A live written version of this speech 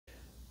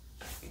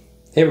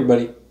Hey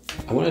everybody,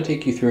 I want to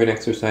take you through an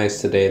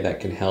exercise today that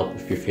can help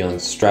if you're feeling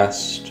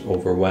stressed,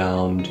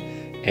 overwhelmed,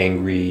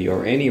 angry,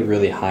 or any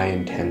really high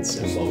intense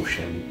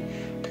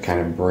emotion to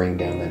kind of bring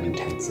down that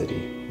intensity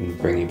and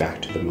bring you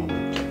back to the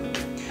moment.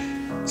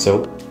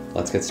 So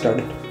let's get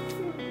started.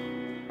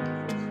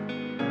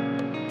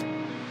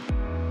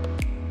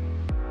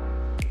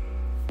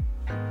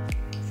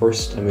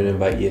 First, I'm going to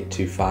invite you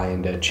to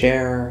find a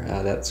chair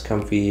that's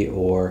comfy,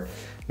 or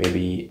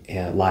maybe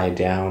lie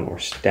down, or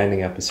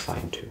standing up is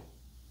fine too.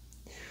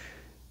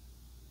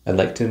 I'd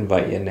like to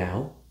invite you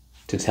now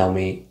to tell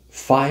me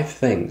 5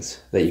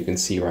 things that you can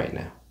see right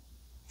now.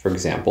 For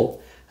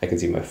example, I can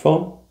see my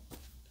phone,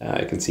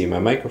 I can see my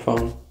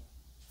microphone,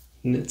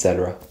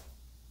 etc.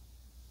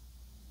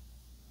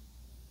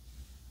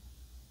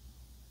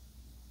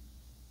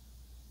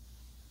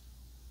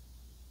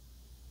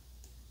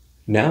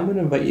 Now I'm going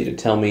to invite you to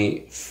tell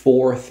me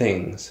 4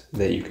 things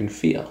that you can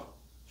feel.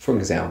 For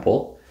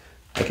example,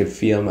 I can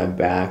feel my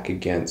back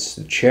against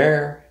the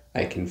chair,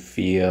 I can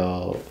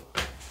feel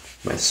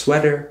my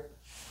sweater.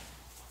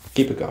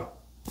 Keep it going.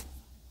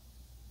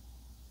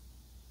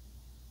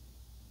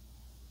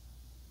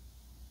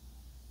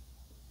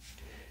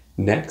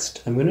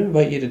 Next, I'm going to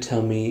invite you to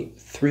tell me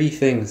 3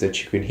 things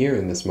that you can hear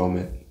in this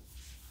moment.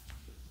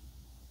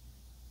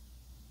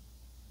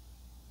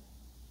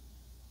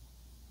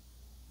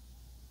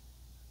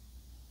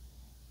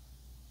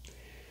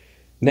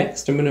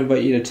 Next, I'm going to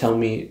invite you to tell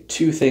me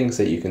 2 things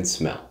that you can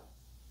smell.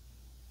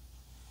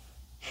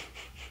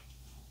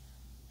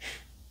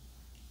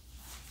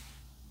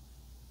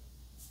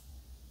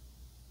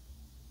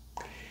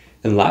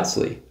 And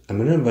lastly, I'm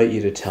going to invite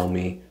you to tell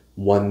me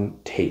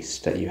 1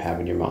 taste that you have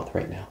in your mouth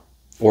right now.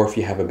 Or if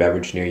you have a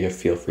beverage near you,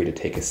 feel free to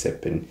take a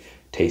sip and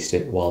taste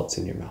it while it's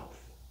in your mouth.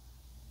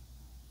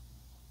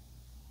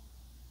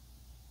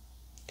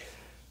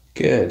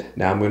 Good.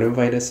 Now I'm going to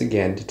invite us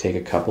again to take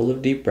a couple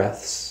of deep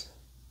breaths.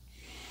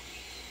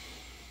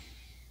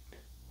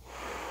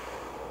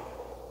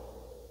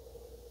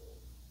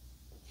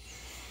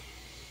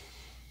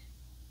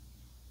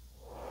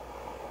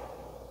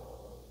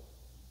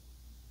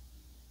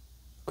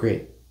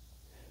 Great.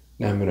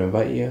 Now I'm going to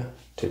invite you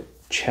to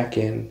check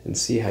in and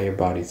see how your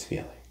body's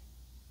feeling.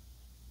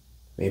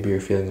 Maybe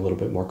you're feeling a little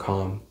bit more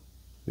calm,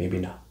 maybe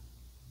not.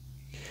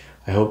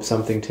 I hope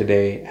something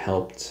today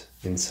helped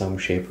in some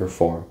shape or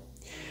form.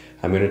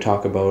 I'm going to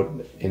talk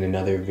about in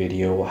another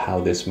video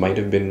how this might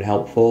have been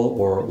helpful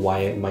or why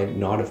it might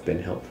not have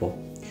been helpful.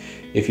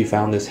 If you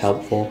found this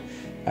helpful,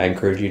 I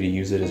encourage you to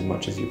use it as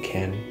much as you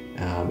can.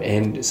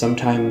 And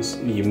sometimes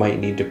you might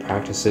need to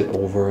practice it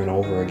over and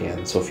over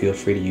again, so feel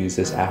free to use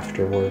this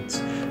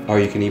afterwards, or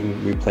you can even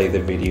replay the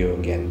video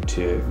again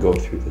to go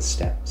through the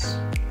steps.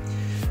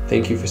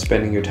 Thank you for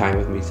spending your time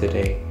with me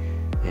today,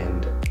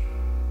 and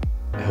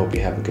I hope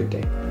you have a good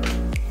day.